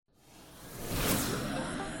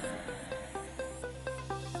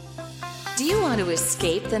Do you want to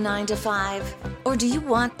escape the 9 to 5? Or do you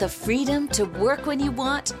want the freedom to work when you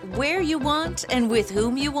want, where you want, and with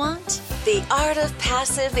whom you want? The Art of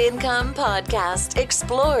Passive Income podcast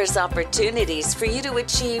explores opportunities for you to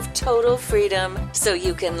achieve total freedom so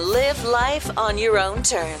you can live life on your own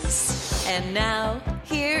terms. And now,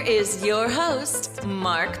 here is your host,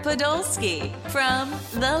 Mark Podolsky from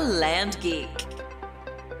The Land Geek.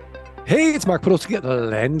 Hey, it's Mark Podolsky at The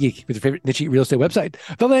Land Geek with your favorite niche real estate website,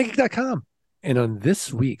 thelandgeek.com. And on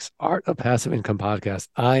this week's Art of Passive Income podcast,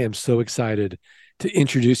 I am so excited to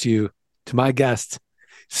introduce you to my guest,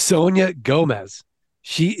 Sonia Gomez.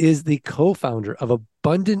 She is the co-founder of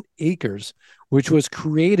Abundant Acres, which was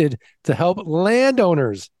created to help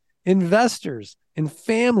landowners, investors, and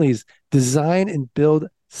families design and build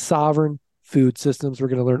sovereign food systems. We're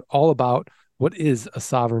going to learn all about what is a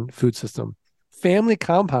sovereign food system, family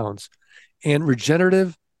compounds, and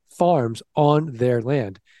regenerative farms on their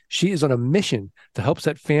land. She is on a mission to help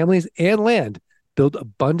set families and land build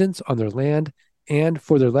abundance on their land and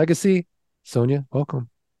for their legacy. Sonia, welcome.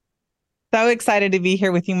 So excited to be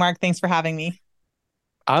here with you, Mark. Thanks for having me.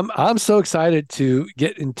 I'm so excited to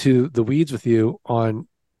get into the weeds with you on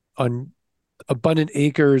Abundant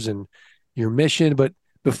Acres and your mission. But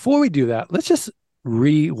before we do that, let's just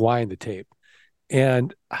rewind the tape.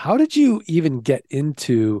 And how did you even get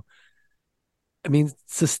into,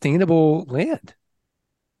 sustainable land?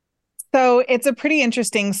 So it's a pretty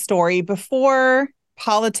interesting story. Before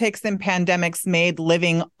politics and pandemics made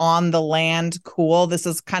living on the land cool, this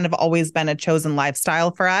has kind of always been a chosen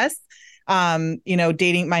lifestyle for us.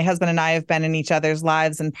 Dating, my husband and I have been in each other's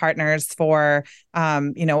lives and partners for,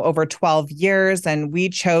 over 12 years. And we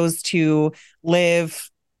chose to live,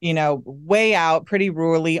 way out pretty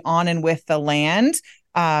rurally on and with the land.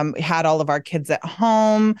 Had all of our kids at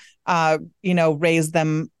home, raised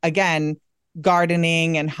them again,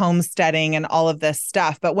 gardening and homesteading and all of this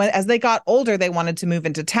stuff. But as they got older, they wanted to move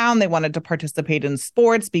into town. They wanted to participate in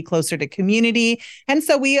sports, be closer to community. And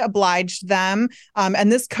so we obliged them.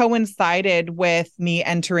 And this coincided with me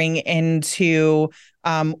entering into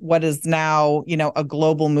what is now, a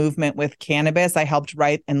global movement with cannabis. I helped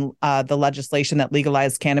write in the legislation that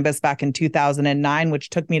legalized cannabis back in 2009, which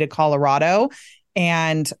took me to Colorado.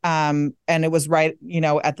 And it was right,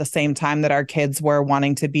 at the same time that our kids were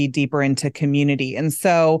wanting to be deeper into community. And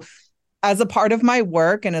so as a part of my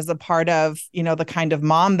work and as a part of, the kind of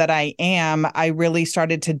mom that I am, I really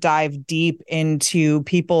started to dive deep into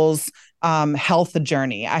people's health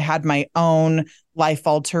journey. I had my own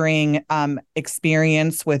life-altering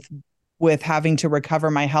experience with having to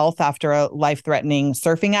recover my health after a life-threatening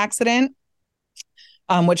surfing accident,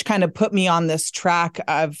 which kind of put me on this track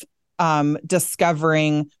of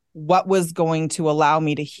discovering what was going to allow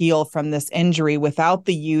me to heal from this injury without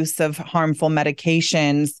the use of harmful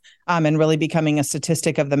medications, and really becoming a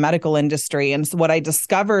statistic of the medical industry. And so what I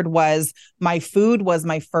discovered was my food was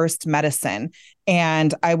my first medicine.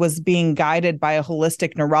 And I was being guided by a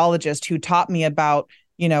holistic neurologist who taught me about,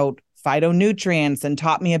 phytonutrients and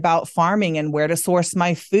taught me about farming and where to source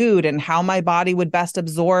my food and how my body would best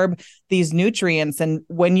absorb these nutrients. And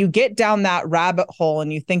when you get down that rabbit hole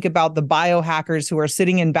and you think about the biohackers who are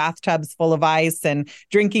sitting in bathtubs full of ice and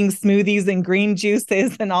drinking smoothies and green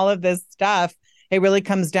juices and all of this stuff, it really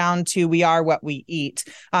comes down to we are what we eat.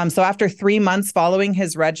 So after 3 months following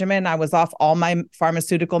his regimen, I was off all my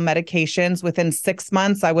pharmaceutical medications. Within 6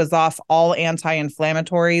 months, I was off all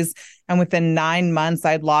anti-inflammatories. And within 9 months,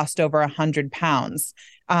 I'd lost over 100 pounds.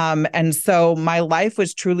 And so my life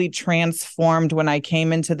was truly transformed when I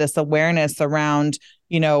came into this awareness around,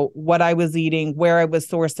 what I was eating, where I was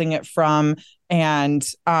sourcing it from. And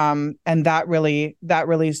that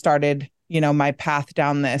really started, my path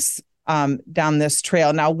down this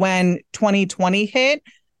trail. Now, when 2020 hit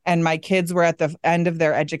and my kids were at the end of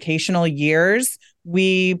their educational years,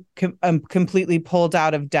 we completely pulled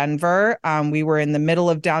out of Denver. We were in the middle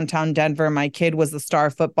of downtown Denver. My kid was the star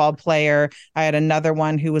football player. I had another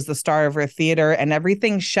one who was the star of her theater, and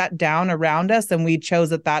everything shut down around us. And we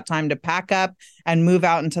chose at that time to pack up and move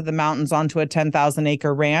out into the mountains onto a 10,000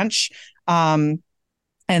 acre ranch. And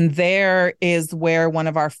there is where one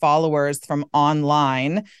of our followers from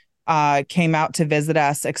online came out to visit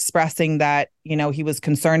us, expressing that, he was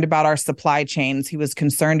concerned about our supply chains. He was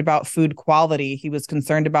concerned about food quality. He was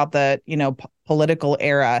concerned about the, political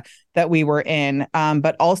era that we were in,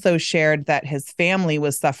 but also shared that his family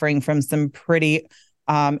was suffering from some pretty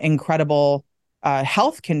incredible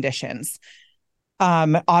health conditions.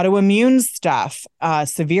 Autoimmune stuff,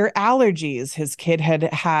 severe allergies. His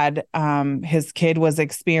kid was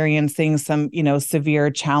experiencing some,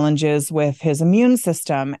 severe challenges with his immune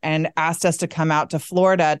system, and asked us to come out to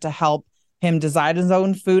Florida to help him design his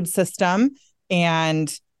own food system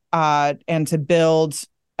and to build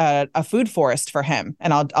a food forest for him.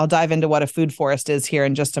 And I'll dive into what a food forest is here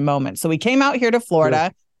in just a moment. So we came out here to Florida.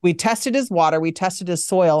 Sure. We tested his water, we tested his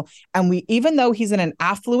soil, and even though he's in an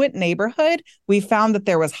affluent neighborhood, we found that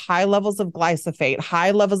there was high levels of glyphosate, high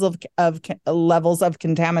levels of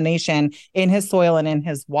contamination in his soil and in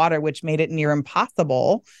his water, which made it near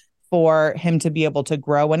impossible for him to be able to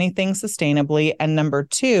grow anything sustainably. And number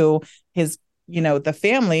two, the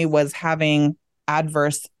family was having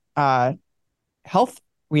adverse health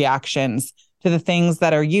reactions to the things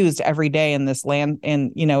that are used every day in this land,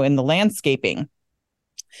 in the landscaping.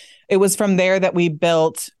 It was from there that we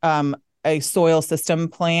built a soil system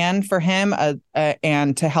plan for him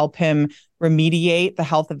and to help him remediate the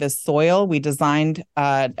health of his soil. We designed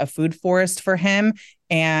a food forest for him.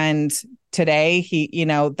 And today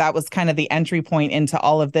that was kind of the entry point into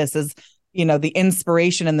all of this is, the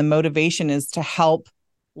inspiration and the motivation is to help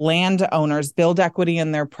landowners build equity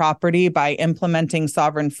in their property by implementing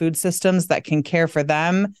sovereign food systems that can care for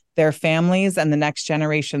them, their families, and the next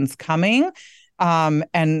generations coming.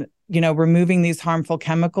 And removing these harmful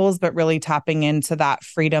chemicals, but really tapping into that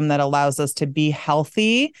freedom that allows us to be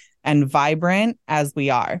healthy and vibrant as we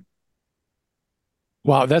are.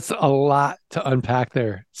 Wow, that's a lot to unpack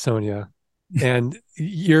there, Sonia. And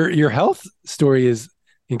your health story is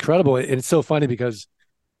incredible. And it's so funny because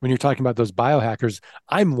when you're talking about those biohackers,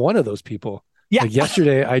 I'm one of those people. Yeah. Like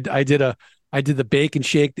yesterday, I did the bake and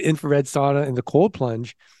shake, the infrared sauna, and the cold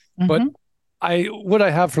plunge. Mm-hmm. But what I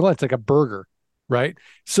have for lunch, like a burger. Right.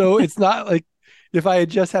 So it's not like if I had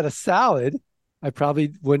just had a salad, I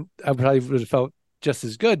probably would have felt just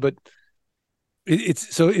as good. But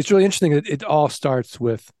it's really interesting that it all starts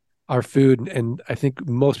with our food. And I think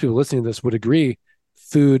most people listening to this would agree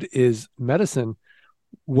food is medicine.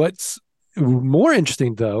 What's more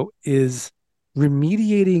interesting, though, is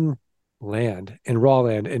remediating land and raw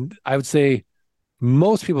land. And I would say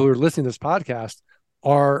most people who are listening to this podcast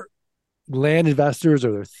are land investors,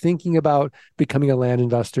 or they're thinking about becoming a land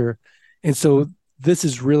investor. And so this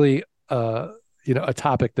is really a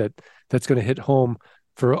topic that's going to hit home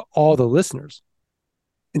for all the listeners.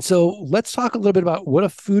 And so let's talk a little bit about what a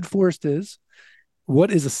food forest is,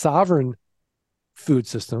 what is a sovereign food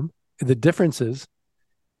system, the differences,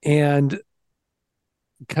 and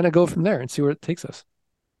kind of go from there and see where it takes us.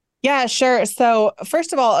 Yeah, sure. So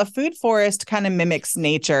first of all, a food forest kind of mimics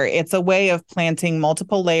nature. It's a way of planting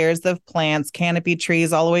multiple layers of plants, canopy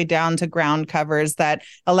trees, all the way down to ground covers that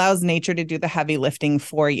allows nature to do the heavy lifting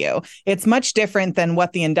for you. It's much different than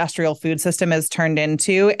what the industrial food system has turned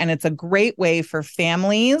into. And it's a great way for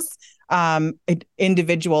families,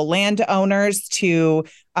 individual landowners to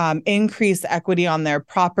increase equity on their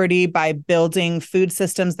property by building food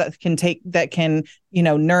systems that can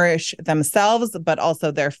nourish themselves, but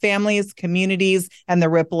also their families, communities, and the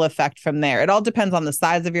ripple effect from there. It all depends on the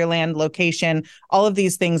size of your land, location. All of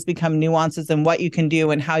these things become nuances in what you can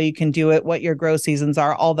do and how you can do it, what your grow seasons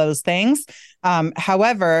are, all those things.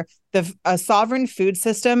 However, a sovereign food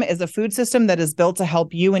system is a food system that is built to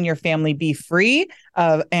help you and your family be free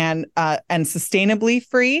and sustainably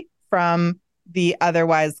free from the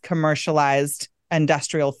otherwise commercialized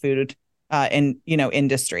industrial food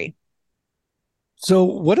industry. So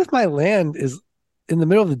what if my land is in the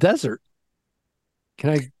middle of the desert?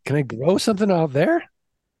 Can I grow something out there?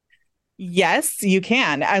 Yes, you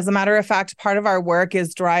can. As a matter of fact, part of our work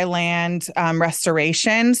is dry land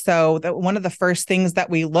restoration. So one of the first things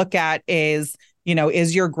that we look at is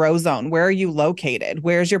your grow zone? Where are you located?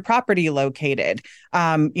 Where's your property located?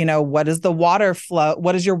 What is the water flow?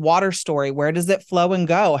 What is your water story? Where does it flow and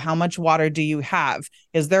go? How much water do you have?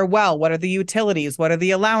 Is there well? What are the utilities? What are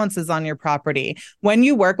the allowances on your property? When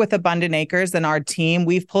you work with Abundant Acres and our team,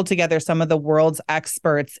 we've pulled together some of the world's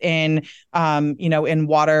experts in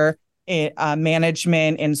water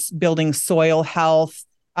management, in building soil health,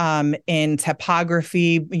 in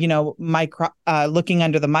topography, looking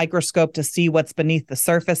under the microscope to see what's beneath the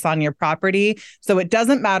surface on your property. So it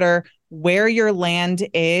doesn't matter where your land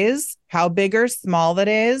is, how big or small it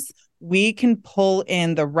is, we can pull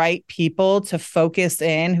in the right people to focus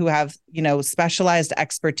in who have, specialized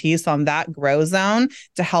expertise on that grow zone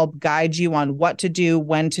to help guide you on what to do,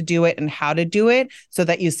 when to do it, and how to do it so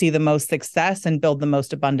that you see the most success and build the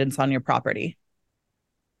most abundance on your property.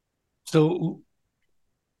 So,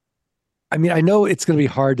 I mean, I know it's going to be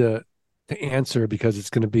hard to answer because it's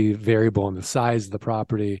going to be variable in the size of the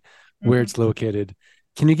property, where it's located.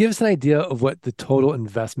 Can you give us an idea of what the total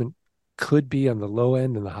investment could be on the low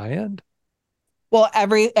end and the high end? Well,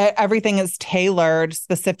 everything is tailored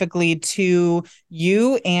specifically to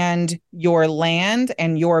you and your land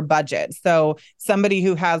and your budget. So somebody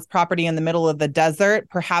who has property in the middle of the desert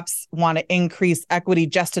perhaps want to increase equity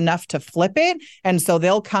just enough to flip it. And so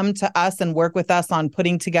they'll come to us and work with us on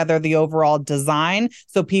putting together the overall design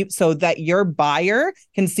so that your buyer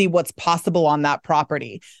can see what's possible on that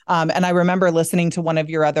property. And I remember listening to one of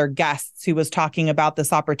your other guests who was talking about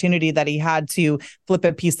this opportunity that he had to flip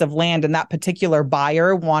a piece of land, and that particular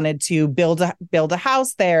buyer wanted to build a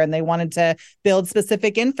house there, and they wanted to build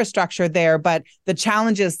specific infrastructure there, but the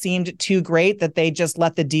challenges seemed too great that they just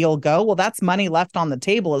let the deal go. Well, that's money left on the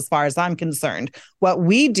table as far as I'm concerned. What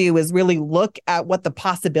we do is really look at what the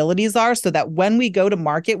possibilities are so that when we go to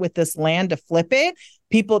market with this land to flip it,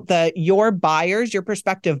 your buyers, your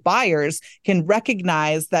prospective buyers can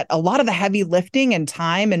recognize that a lot of the heavy lifting and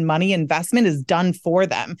time and money investment is done for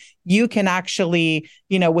them. You can actually,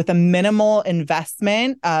 with a minimal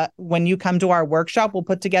investment, when you come to our workshop, we'll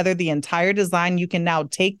put together the entire design. You can now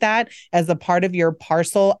take that as a part of your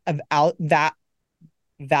parcel of that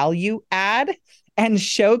value add and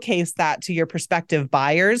showcase that to your prospective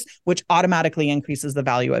buyers, which automatically increases the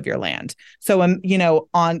value of your land. So,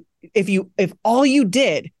 if all you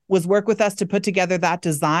did was work with us to put together that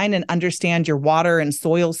design and understand your water and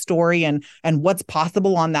soil story and what's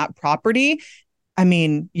possible on that property, I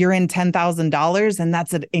mean, you're in $10,000, and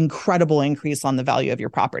that's an incredible increase on the value of your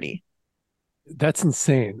property. That's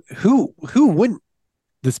insane. Who wouldn't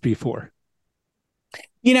this be for?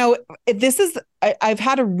 I've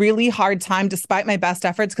had a really hard time despite my best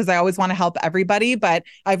efforts because I always want to help everybody, but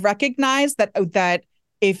I've recognized that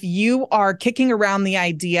if you are kicking around the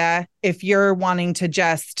idea, if you're wanting to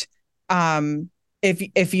just,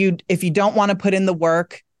 if you don't want to put in the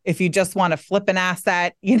work, if you just want to flip an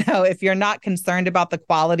asset, if you're not concerned about the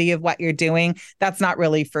quality of what you're doing, that's not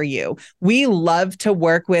really for you. We love to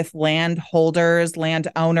work with landholders,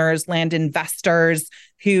 landowners, land investors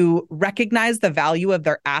who recognize the value of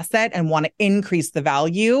their asset and want to increase the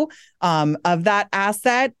value of that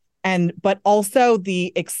asset, but also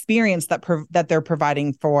the experience that they're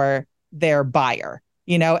providing for their buyer.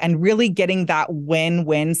 And really getting that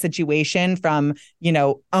win-win situation from,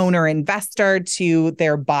 owner investor to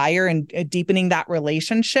their buyer and deepening that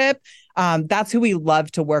relationship. That's who we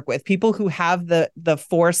love to work with. People who have the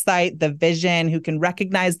foresight, the vision, who can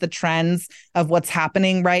recognize the trends of what's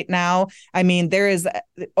happening right now. I mean, there is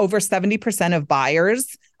over 70% of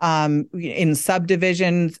buyers in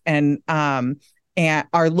subdivisions and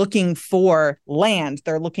are looking for land.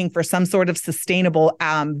 They're looking for some sort of sustainable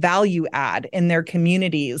value add in their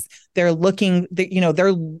communities. They're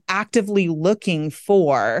actively looking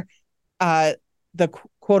for the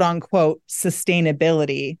quote unquote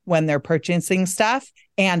sustainability when they're purchasing stuff,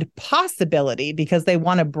 and possibility because they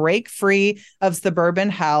want to break free of suburban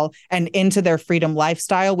hell and into their freedom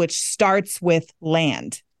lifestyle, which starts with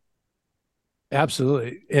land.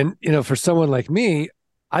 Absolutely. And, for someone like me,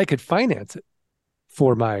 I could finance it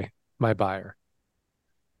for my buyer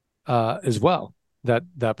as well,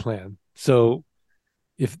 that plan. So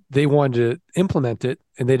if they wanted to implement it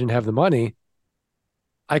and they didn't have the money,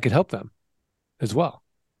 I could help them as well.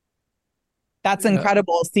 That's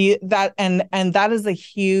incredible. See that, and that is a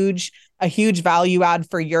huge value add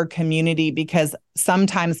for your community, because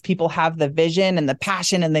sometimes people have the vision and the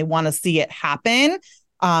passion and they want to see it happen.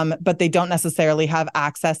 But they don't necessarily have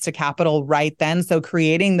access to capital right then. So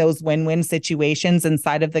creating those win-win situations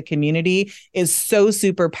inside of the community is so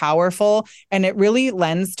super powerful. And it really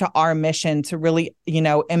lends to our mission to really,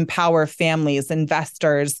 empower families,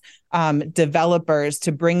 investors, developers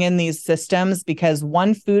to bring in these systems, because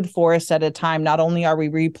one food forest at a time, not only are we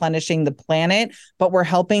replenishing the planet, but we're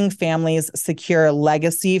helping families secure a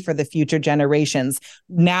legacy for the future generations.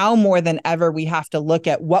 Now more than ever, we have to look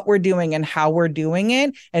at what we're doing and how we're doing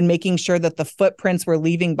it, and making sure that the footprints we're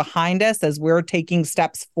leaving behind us as we're taking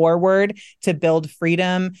steps forward to build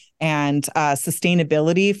freedom and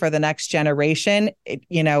sustainability for the next generation,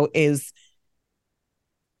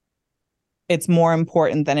 it's more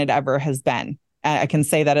important than it ever has been. I can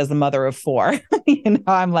say that as a mother of four.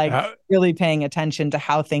 I'm really paying attention to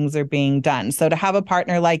how things are being done. So to have a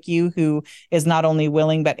partner like you who is not only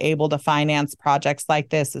willing but able to finance projects like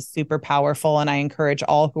this is super powerful. And I encourage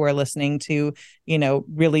all who are listening to,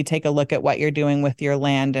 really take a look at what you're doing with your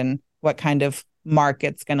land and what kind of mark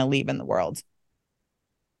it's going to leave in the world.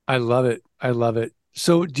 I love it.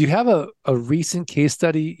 So do you have a recent case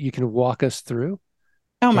study you can walk us through?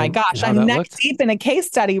 Oh my gosh, I'm neck deep in a case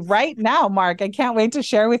study right now, Mark. I can't wait to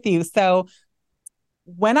share with you. So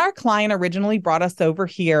when our client originally brought us over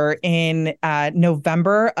here in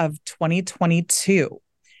November of 2022,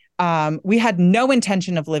 We had no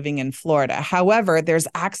intention of living in Florida. However, there's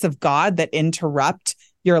acts of God that interrupt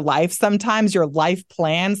your life. Sometimes your life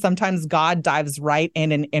plan, sometimes God dives right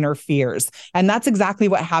in and interferes. And that's exactly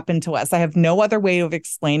what happened to us. I have no other way of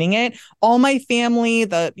explaining it. All my family,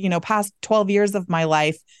 the, past 12 years of my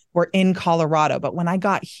life were in Colorado. But when I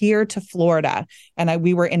got here to Florida and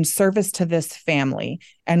we were in service to this family,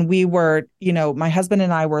 and we were, my husband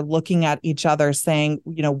and I were looking at each other saying,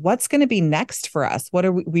 what's going to be next for us? What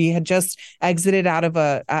are we had just exited out of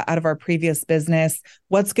our previous business.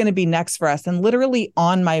 What's going to be next for us? And literally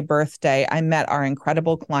on my birthday, I met our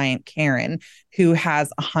incredible client, Karen, who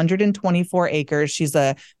has 124 acres. She's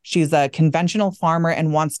a conventional farmer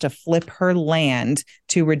and wants to flip her land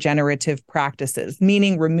to regenerative practices,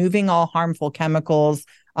 meaning removing all harmful chemicals,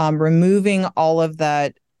 removing all of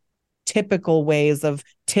the typical ways of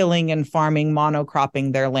tilling and farming,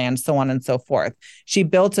 monocropping their land, so on and so forth. She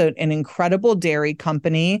built an incredible dairy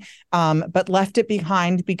company, but left it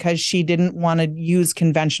behind because she didn't want to use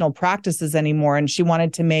conventional practices anymore. And she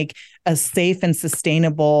wanted to make a safe and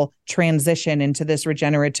sustainable transition into this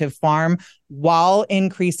regenerative farm while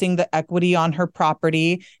increasing the equity on her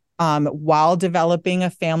property, while developing a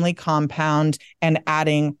family compound and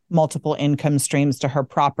adding multiple income streams to her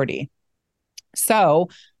property. So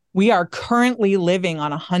we are currently living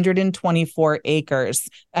on 124 acres,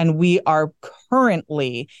 and we are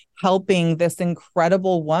currently helping this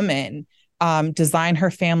incredible woman design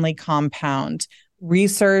her family compound,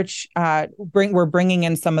 research. We're bringing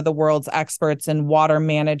in some of the world's experts in water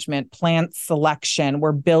management, plant selection.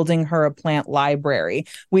 We're building her a plant library.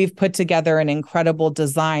 We've put together an incredible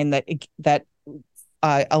design that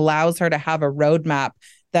allows her to have a roadmap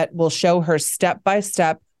that will show her step by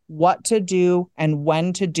step what to do and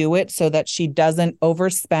when to do it so that she doesn't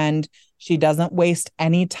overspend, she doesn't waste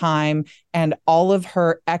any time, and all of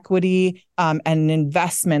her equity and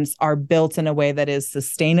investments are built in a way that is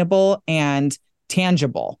sustainable and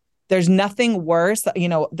tangible. There's nothing worse.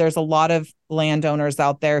 There's a lot of landowners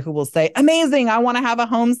out there who will say, amazing, I want to have a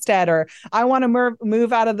homestead, or I want to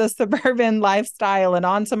move out of the suburban lifestyle and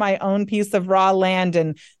onto my own piece of raw land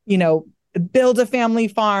and, build a family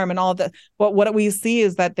farm and all that. But what we see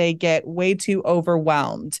is that they get way too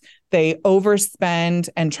overwhelmed. They overspend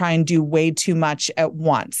and try and do way too much at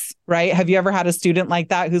once, right? Have you ever had a student like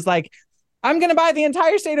that who's like, I'm going to buy the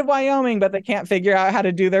entire state of Wyoming, but they can't figure out how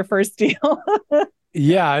to do their first deal?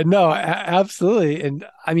 Yeah, no, absolutely. And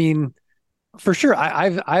I mean, for sure,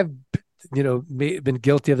 I've been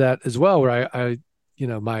guilty of that as well, where I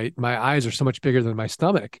my eyes are so much bigger than my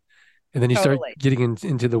stomach. And then you start getting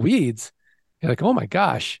into the weeds. You're like, oh my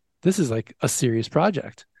gosh, this is like a serious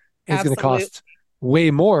project. And it's going to cost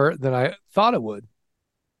way more than I thought it would.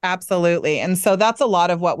 Absolutely. And so that's a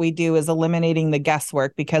lot of what we do, is eliminating the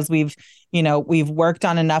guesswork, because we've worked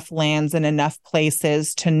on enough lands and enough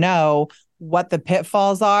places to know what the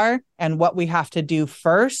pitfalls are and what we have to do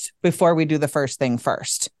first before we do the first thing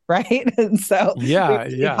first. Right. And so we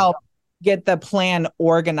help get the plan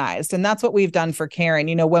organized. And that's what we've done for Karen.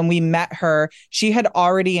 When we met her, she had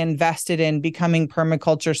already invested in becoming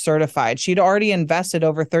permaculture certified. She'd already invested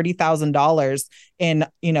over $30,000 in,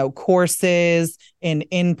 courses,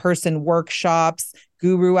 in-person workshops,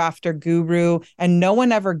 guru after guru. And no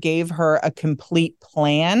one ever gave her a complete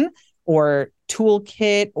plan or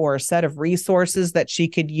toolkit or a set of resources that she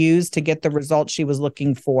could use to get the results she was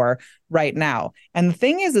looking for right now. And the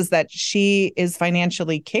thing is that she is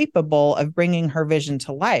financially capable of bringing her vision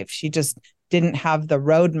to life. She just didn't have the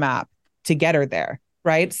roadmap to get her there.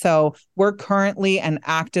 Right. So we're currently and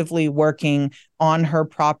actively working on her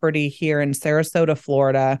property here in Sarasota,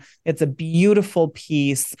 Florida. It's a beautiful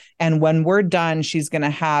piece. And when we're done, she's going to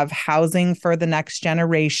have housing for the next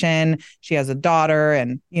generation. She has a daughter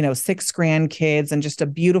and, 6 grandkids and just a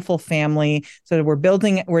beautiful family. So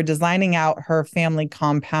we're designing out her family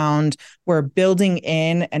compound. We're building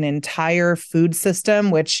in an entire food system,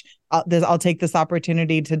 which I'll take this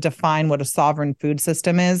opportunity to define what a sovereign food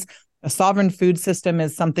system is. A sovereign food system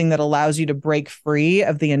is something that allows you to break free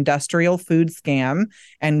of the industrial food scam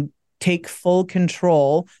and take full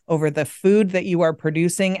control over the food that you are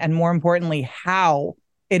producing, and more importantly, how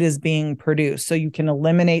it is being produced. So you can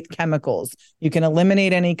eliminate chemicals. You can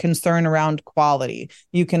eliminate any concern around quality.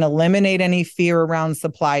 You can eliminate any fear around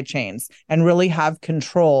supply chains and really have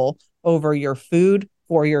control over your food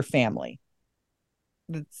for your family.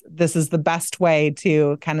 This is the best way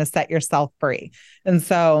to kind of set yourself free. And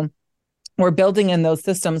so we're building in those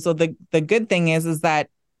systems. So the good thing is that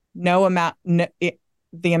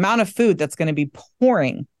the amount of food that's going to be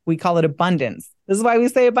pouring, we call it abundance. This is why we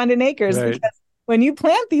say abundant acres, right? Because when you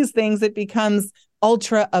plant these things, it becomes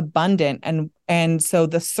ultra abundant. And so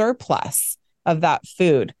the surplus of that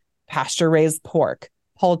food, pasture raised pork,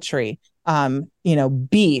 poultry,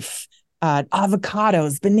 beef,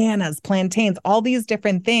 avocados, bananas, plantains, all these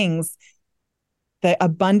different things, the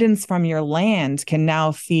abundance from your land can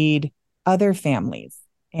now feed other families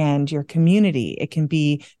and your community. It can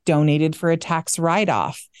be donated for a tax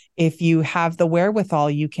write-off. If you have the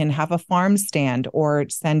wherewithal, you can have a farm stand or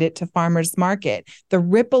send it to farmers market. The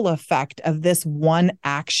ripple effect of this one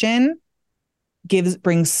action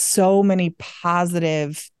brings so many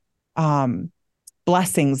positive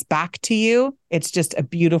blessings back to you. It's just a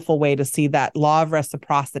beautiful way to see that law of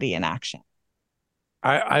reciprocity in action.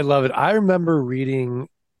 I love it. I remember reading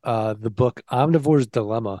the book Omnivore's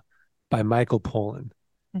Dilemma by Michael Pollan.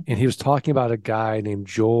 Mm-hmm. And he was talking about a guy named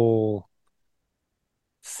Joel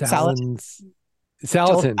Salatin.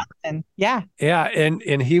 Yeah. Yeah.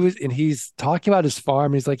 And he's talking about his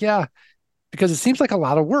farm. He's like, yeah, because it seems like a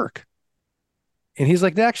lot of work. And he's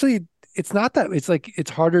like, actually, it's not that. It's like, it's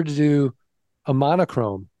harder to do a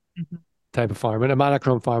monochrome type of farm. And a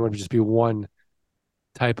monochrome farm would just be one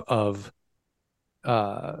type of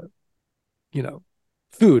food,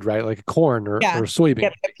 right? Like corn or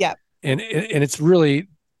soybean. Yep. And it's really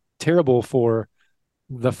terrible for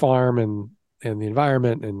the farm and the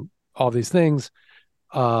environment and all these things.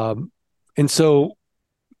 And so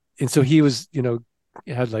he was,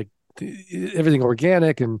 had like everything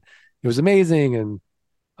organic and it was amazing. And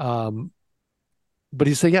but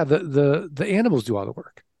he said, yeah, the animals do all the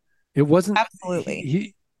work. It wasn't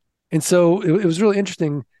absolutely. And so it was really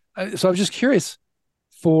interesting. So I was just curious,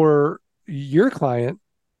 for your client,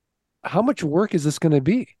 how much work is this going to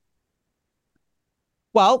be?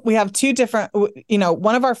 Well, we have two different,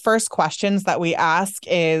 one of our first questions that we ask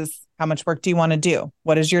is, how much work do you want to do?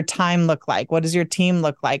 What does your time look like? What does your team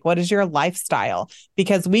look like? What is your lifestyle?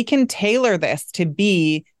 Because we can tailor this to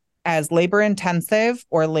be as labor intensive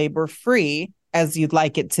or labor free as you'd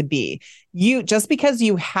like it to be. Just because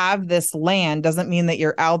you have this land doesn't mean that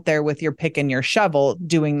you're out there with your pick and your shovel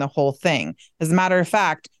doing the whole thing. As a matter of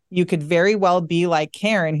fact, you could very well be like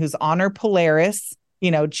Karen, who's on her Polaris,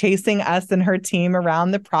 chasing us and her team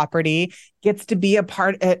around the property, gets to be a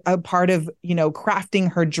part of,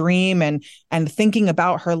 crafting her dream and thinking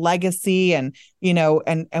about her legacy. And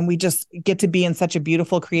we just get to be in such a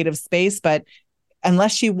beautiful creative space. But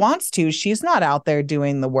unless she wants to, she's not out there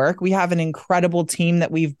doing the work. We have an incredible team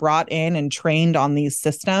that we've brought in and trained on these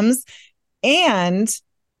systems. And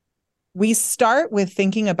we start with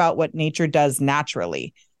thinking about what nature does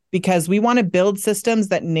naturally, because we want to build systems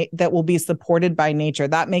that will be supported by nature.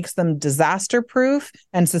 That makes them disaster proof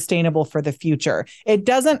and sustainable for the future. It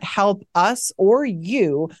doesn't help us or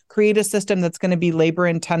you create a system that's going to be labor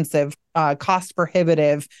intensive, cost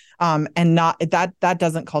prohibitive, and not that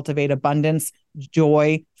doesn't cultivate abundance,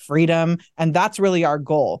 joy, freedom. And that's really our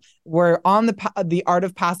goal. We're on the art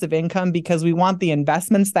of passive income because we want the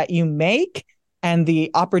investments that you make and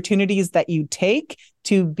the opportunities that you take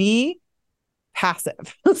to be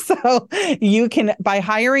passive. So you can, by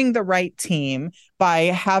hiring the right team, by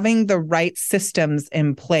having the right systems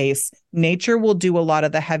in place, nature will do a lot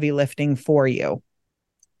of the heavy lifting for you.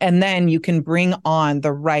 And then you can bring on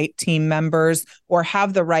the right team members or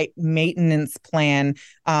have the right maintenance plan,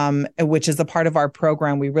 which is a part of our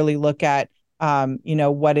program. We really look at,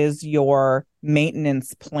 what is your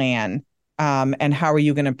maintenance plan, and how are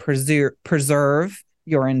you going to preserve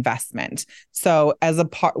your investment. So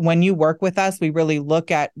when you work with us, we really look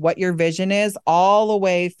at what your vision is, all the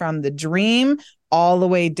way from the dream all the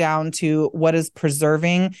way down to what does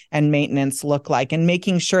preserving and maintenance look like, and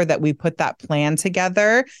making sure that we put that plan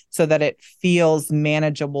together so that it feels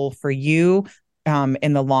manageable for you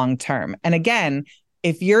in the long term. And again,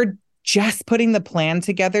 if you're just putting the plan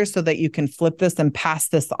together so that you can flip this and pass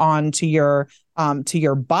this on to your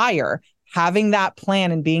buyer, having that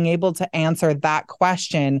plan and being able to answer that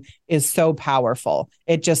question is so powerful.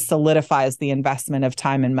 It just solidifies the investment of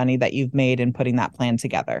time and money that you've made in putting that plan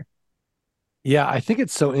together. Yeah, I think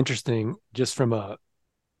it's so interesting just from a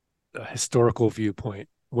historical viewpoint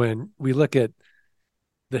when we look at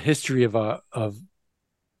the history of our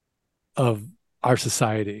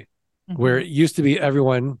society, where it used to be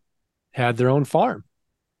everyone had their own farm,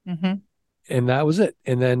 and that was it.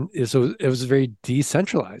 And then so it was very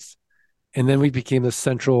decentralized. And then we became the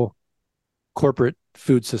central corporate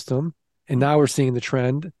food system. And now we're seeing the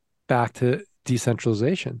trend back to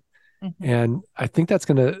decentralization. And I think that's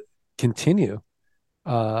going to continue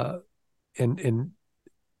and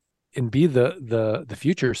be the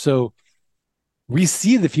future. So we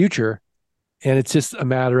see the future, and it's just a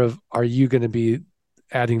matter of, are you going to be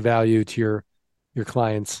adding value to your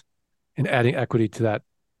clients and adding equity to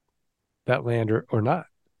that land or not,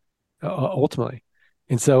 ultimately.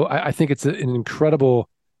 And so I think it's an incredible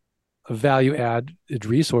value added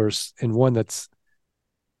resource, and one that's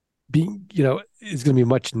being, is going to be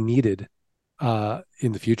much needed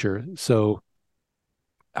in the future. So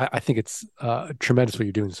I think it's tremendous what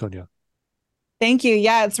you're doing, Sonia. Thank you.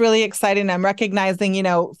 Yeah, it's really exciting. I'm recognizing,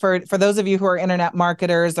 for those of you who are internet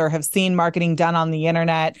marketers or have seen marketing done on the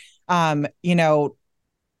internet, 3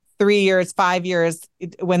 years, 5 years,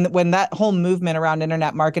 when that whole movement around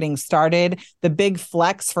internet marketing started, the big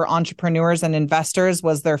flex for entrepreneurs and investors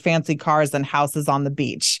was their fancy cars and houses on the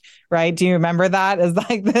beach, right? Do you remember that? It's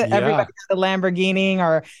like everybody had a Lamborghini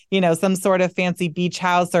or, some sort of fancy beach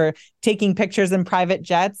house or taking pictures in private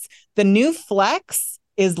jets. The new flex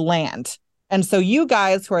is land. And so you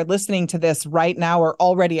guys who are listening to this right now are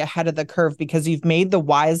already ahead of the curve because you've made the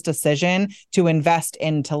wise decision to invest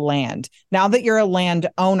into land. Now that you're a land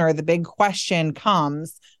owner, the big question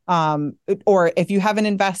comes, or if you haven't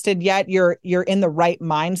invested yet, you're in the right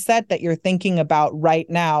mindset that you're thinking about right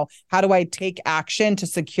now. How do I take action to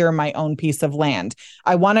secure my own piece of land?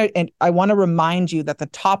 I want to remind you that the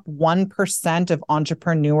top 1% of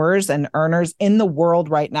entrepreneurs and earners in the world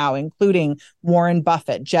right now, including Warren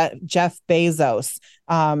Buffett, Jeff Bezos,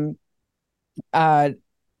 IBM,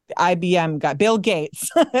 got Bill Gates,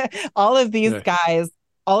 all of these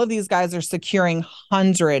guys are securing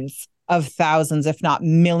hundreds of thousands, if not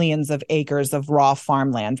millions of acres of raw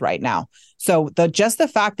farmland right now. So just the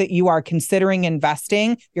fact that you are considering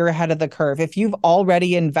investing, you're ahead of the curve. If you've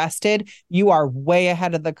already invested, you are way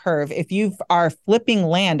ahead of the curve. If you are flipping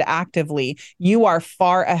land actively, you are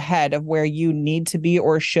far ahead of where you need to be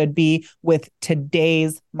or should be with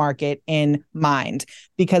today's market in mind.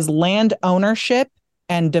 Because land ownership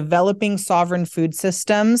and developing sovereign food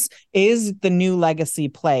systems is the new legacy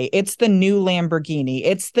play. It's the new Lamborghini.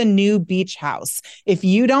 It's the new beach house. If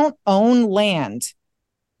you don't own land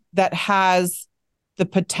that has the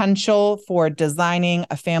potential for designing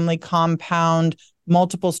a family compound,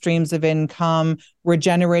 multiple streams of income,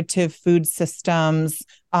 regenerative food systems,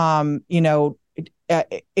 if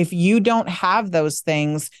you don't have those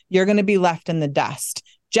things, you're going to be left in the dust.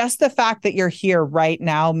 Just the fact that you're here right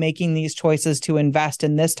now making these choices to invest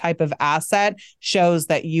in this type of asset shows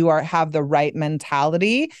that you have the right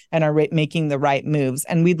mentality and are making the right moves.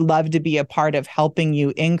 And we'd love to be a part of helping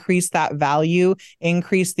you increase that value,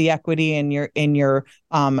 increase the equity in your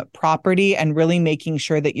property, and really making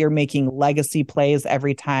sure that you're making legacy plays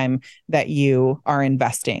every time that you are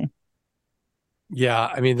investing. Yeah,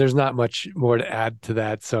 I mean, there's not much more to add to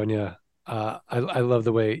that, Sonia. I love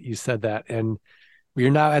the way you said that. And we're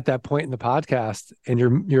now at that point in the podcast, and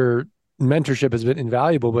your mentorship has been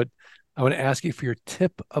invaluable, but I want to ask you for your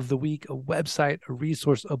tip of the week, a website, a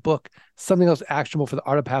resource, a book, something else actionable for the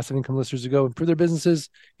Art of Passive Income listeners to go improve their businesses,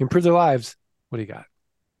 improve their lives. What do you got?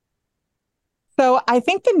 So I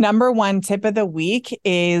think the number one tip of the week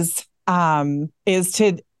is to,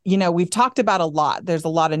 we've talked about a lot. There's a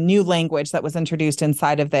lot of new language that was introduced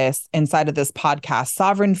inside of this podcast,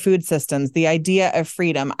 sovereign food systems, the idea of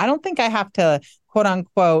freedom. I don't think I have to, quote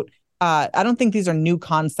unquote, I don't think these are new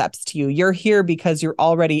concepts to you. You're here because you're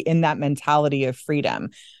already in that mentality of freedom.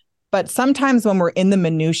 But sometimes when we're in the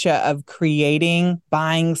minutia of creating,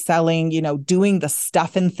 buying, selling, doing the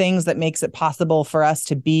stuff and things that makes it possible for us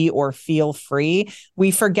to be or feel free,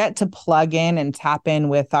 we forget to plug in and tap in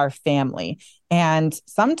with our family. And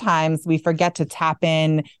sometimes we forget to tap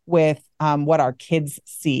in with what our kids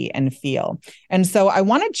see and feel. And so I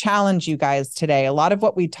want to challenge you guys today. A lot of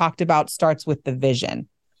what we talked about starts with the vision.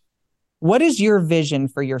 What is your vision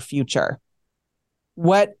for your future?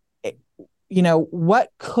 What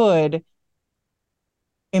could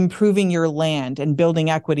improving your land and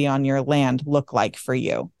building equity on your land look like for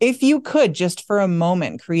you? If you could just for a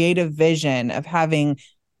moment create a vision of having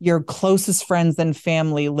your closest friends and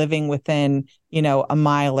family living within, a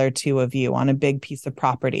mile or two of you on a big piece of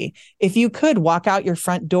property. If you could walk out your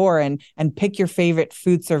front door and pick your favorite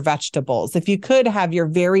fruits or vegetables. If you could have your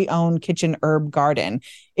very own kitchen herb garden.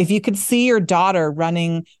 If you could see your daughter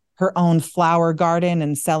running her own flower garden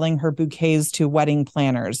and selling her bouquets to wedding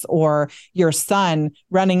planners, or your son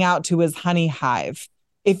running out to his honey hive.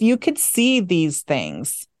 If you could see these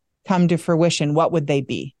things come to fruition, what would they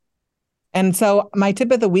be? And so my tip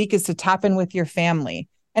of the week is to tap in with your family.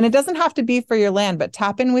 And it doesn't have to be for your land, but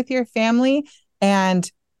tap in with your family and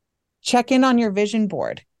check in on your vision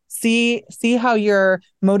board. See how your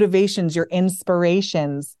motivations, your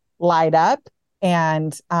inspirations light up,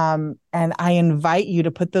 And I invite you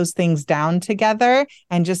to put those things down together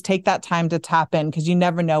and just take that time to tap in, because you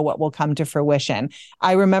never know what will come to fruition.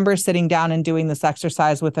 I remember sitting down and doing this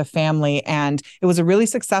exercise with a family, and it was a really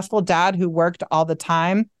successful dad who worked all the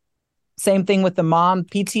time. Same thing with the mom,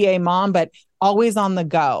 PTA mom, but always on the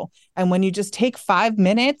go. And when you just take 5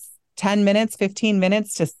 minutes, 10 minutes, 15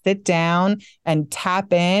 minutes to sit down and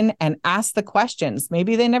tap in and ask the questions,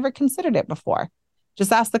 maybe they never considered it before.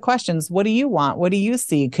 Just ask the questions. What do you want? What do you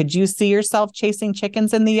see? Could you see yourself chasing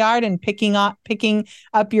chickens in the yard and picking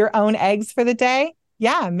up your own eggs for the day?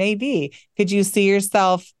 Yeah, maybe. Could you see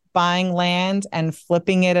yourself buying land and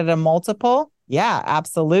flipping it at a multiple? Yeah,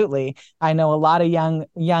 absolutely. I know a lot of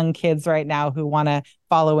young kids right now who want to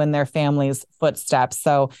follow in their family's footsteps.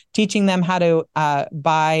 So teaching them how to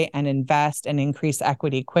buy and invest and increase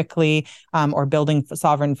equity quickly, or building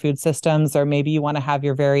sovereign food systems, or maybe you want to have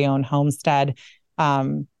your very own homestead.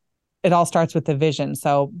 It all starts with the vision.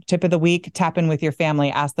 So tip of the week, tap in with your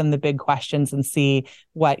family, ask them the big questions and see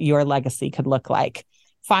what your legacy could look like.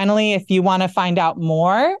 Finally, if you want to find out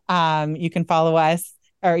more, you can follow us,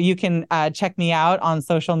 or you can check me out on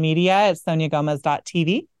social media at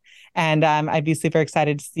soniagomez.tv. And I'd be super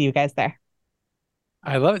excited to see you guys there.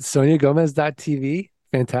 I love it. soniagomez.tv.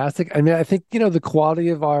 Fantastic. I mean, I think, the quality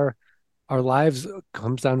of our lives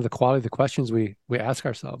comes down to the quality of the questions we ask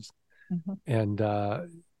ourselves. Mm-hmm. And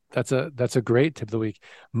that's a great tip of the week.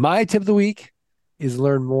 My tip of the week is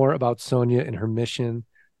learn more about Sonia and her mission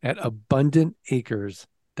at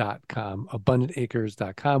abundantacres.com.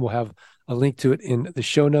 abundantacres.com. We'll have a link to it in the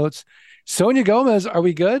show notes. Sonia Gomez, are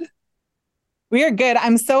we good? We are good.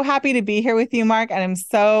 I'm so happy to be here with you, Mark, and I'm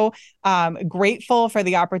so grateful for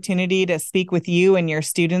the opportunity to speak with you and your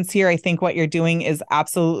students here. I think what you're doing is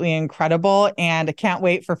absolutely incredible, and I can't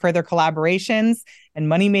wait for further collaborations and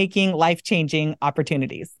money-making, life-changing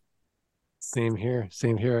opportunities. Same here.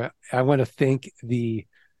 Same here. I want to thank the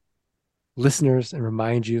listeners and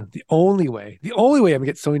remind you the only way I'm going to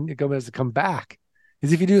get Sonia Gomez to come back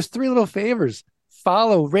is if you do us 3 little favors.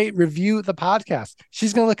 Follow, rate, review the podcast.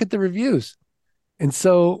 She's going to look at the reviews. And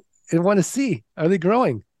so I want to see, are they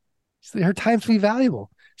growing? Her time's be valuable.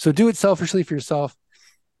 So do it selfishly for yourself.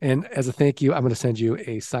 And as a thank you, I'm going to send you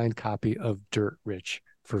a signed copy of Dirt Rich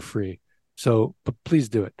for free. So but please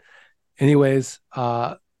do it. Anyways,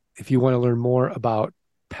 if you want to learn more about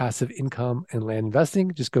passive income and land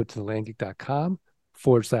investing, just go to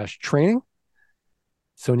thelandgeek.com/training.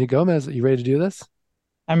 Sonia Gomez, are you ready to do this?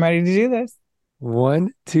 I'm ready to do this.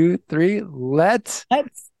 1, 2, 3. Let's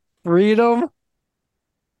freedom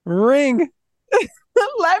ring.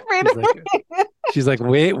 Let freedom ring. She's like,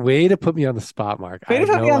 way to put me on the spot, Mark. Way to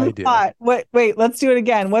put me on the spot. Wait, let's do it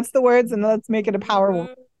again. What's the words? And let's make it a power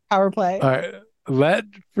play. All right. Let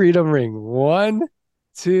freedom ring. 1,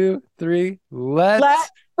 2, 3. Let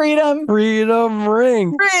freedom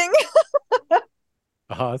ring.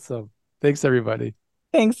 Awesome. Thanks, everybody.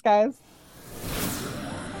 Thanks, guys.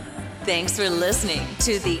 Thanks for listening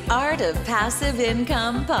to the Art of Passive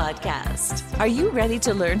Income podcast. Are you ready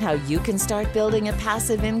to learn how you can start building a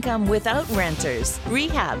passive income without renters,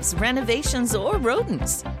 rehabs, renovations, or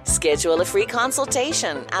rodents? Schedule a free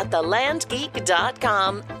consultation at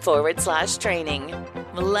thelandgeek.com/training.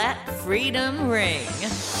 Let freedom ring.